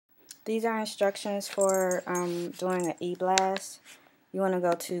These are instructions for doing an Eblast. You want to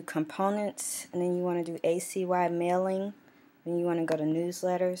go to Components, and then you want to do AcyMailing, then you want to go to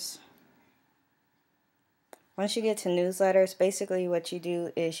Newsletters. Once you get to Newsletters, basically what you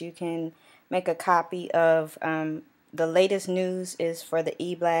do is you can make a copy of the latest news is for the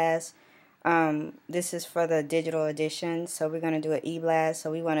Eblast. This is for the digital edition, so we're going to do an Eblast. So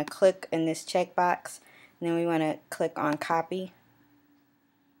we want to click in this checkbox, and then we want to click on Copy.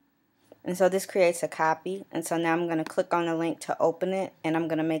 And so this creates a copy, and so now I'm going to click on the link to open it, and I'm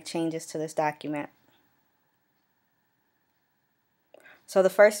going to make changes to this document. So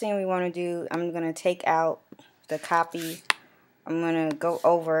the first thing we want to do, I'm going to take out the copy. I'm going to go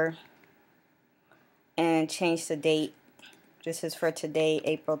over and change the date. This is for today,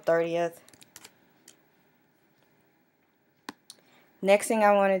 April 30th. Next thing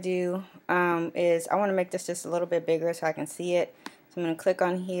I want to do is I want to make this just a little bit bigger so I can see it. So I'm going to click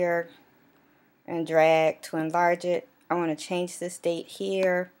on here and drag to enlarge it. I want to change this date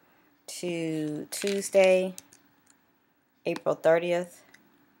here to Tuesday, April 30th.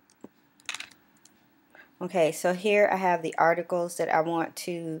 Okay, so here I have the articles that I want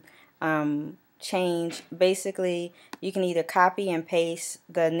to change. Basically, you can either copy and paste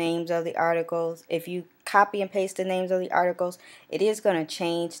the names of the articles. If you copy and paste the names of the articles, it is going to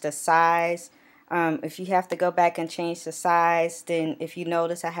change the size. If you have to go back and change the size, then if you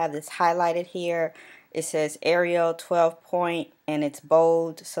notice I have this highlighted here, it says Arial 12 point and it's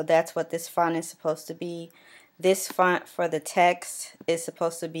bold, so that's what this font is supposed to be. This font for the text is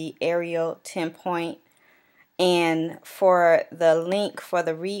supposed to be Arial 10 point. And for the link for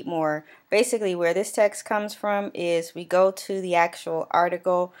the read more, basically where this text comes from is we go to the actual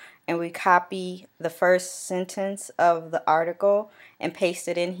article and we copy the first sentence of the article and paste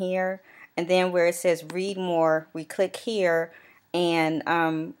it in here. And then where it says read more, we click here, and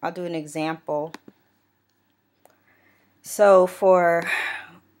I'll do an example. So for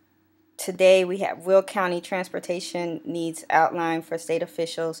today we have Will County Transportation Needs Outline for State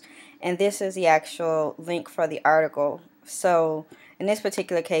Officials, and this is the actual link for the article. So in this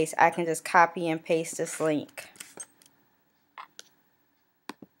particular case, I can just copy and paste this link.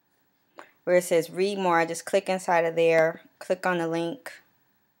 Where it says read more, I just click inside of there, click on the link.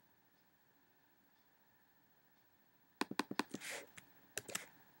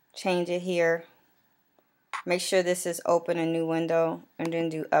 Change it here. Make sure this is open a new window, and then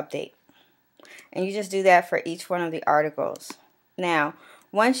do update. And you just do that for each one of the articles. Now,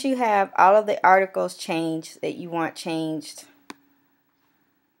 once you have all of the articles changed that you want changed,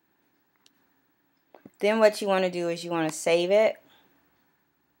 then what you want to do is you want to save it,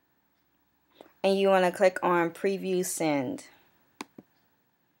 and you want to click on Preview Send.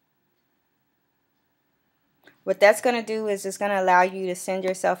 What that's going to do is it's going to allow you to send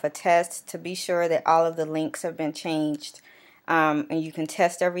yourself a test to be sure that all of the links have been changed, and you can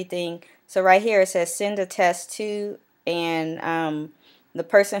test everything. So right here it says send a test to, and the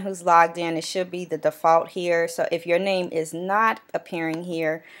person who's logged in, it should be the default here. So if your name is not appearing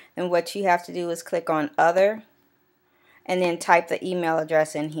here, then what you have to do is click on Other, and then type the email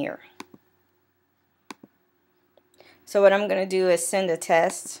address in here. So what I'm going to do is send a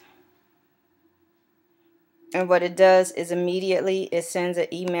test. And what it does is immediately it sends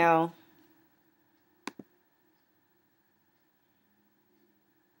an email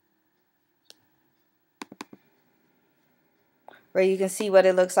where you can see what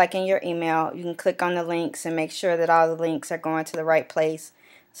it looks like in your email. You can click on the links and make sure that all the links are going to the right place.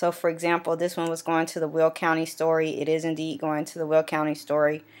 So for example, this one was going to the Will County story. It is indeed going to the Will County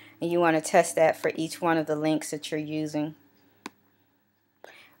story. And you want to test that for each one of the links that you're using.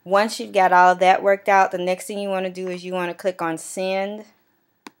 Once you've got all of that worked out, the next thing you want to do is you want to click on Send.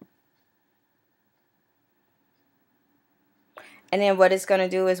 And then what it's going to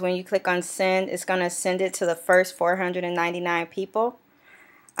do is when you click on Send, it's going to send it to the first 499 people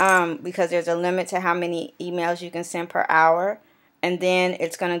because there's a limit to how many emails you can send per hour. And then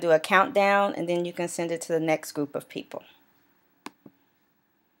it's going to do a countdown, and then you can send it to the next group of people.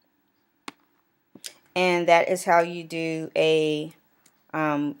 And that is how you do a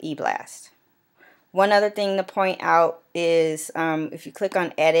Eblast. One other thing to point out is if you click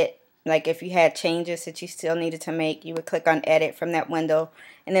on Edit, like if you had changes that you still needed to make, you would click on Edit from that window,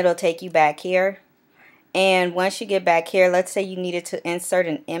 and it'll take you back here. And once you get back here, let's say you needed to insert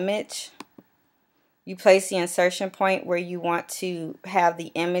an image. You place the insertion point where you want to have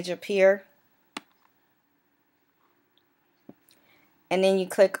the image appear. And then you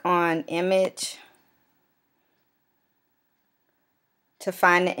click on Image to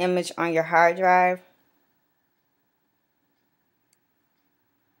find the image on your hard drive.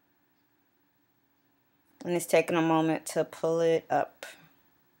 And it's taking a moment to pull it up.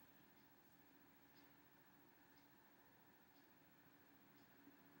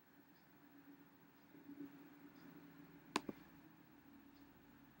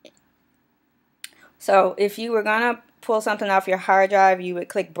 So if you were gonna pull something off your hard drive, you would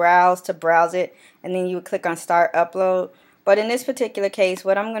click browse to browse it, and then you would click on start upload. But in this particular case,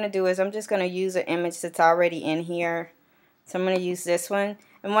 what I'm gonna do is I'm just gonna use an image that's already in here. So I'm gonna use this one.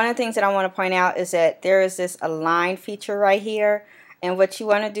 And one of the things that I want to point out is that there is this align feature right here. And what you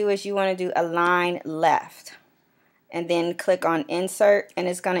want to do is you want to do align left. And then click on insert, and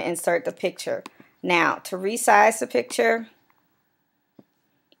it's going to insert the picture. Now, to resize the picture,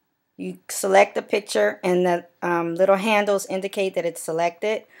 you select the picture, and the little handles indicate that it's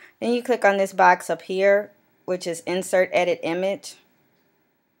selected. Then you click on this box up here, which is insert edit image.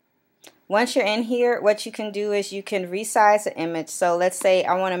 Once you're in here, what you can do is you can resize the image. So let's say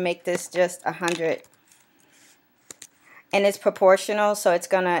I want to make this just 100. And it's proportional, so it's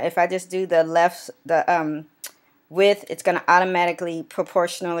gonna, if I just do the width, it's gonna automatically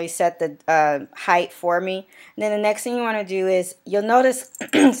proportionally set the height for me. And then the next thing you want to do is, you'll notice,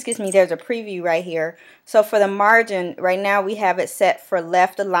 excuse me, there's a preview right here. So for the margin, right now we have it set for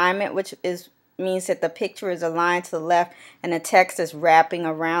left alignment, which means that the picture is aligned to the left and the text is wrapping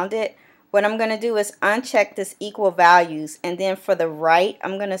around it. What I'm gonna do is uncheck this equal values, and then for the right,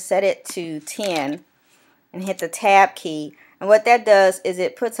 I'm gonna set it to 10. And hit the tab key, and what that does is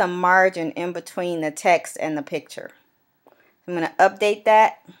it puts a margin in between the text and the picture. I'm going to update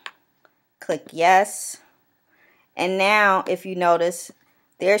that, click yes, and now if you notice,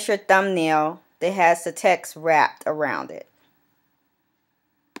 there's your thumbnail that has the text wrapped around it.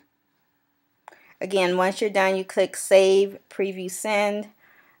 Again, once you're done, you click save, preview, send,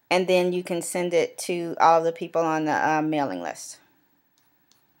 and then you can send it to all of the people on the mailing list.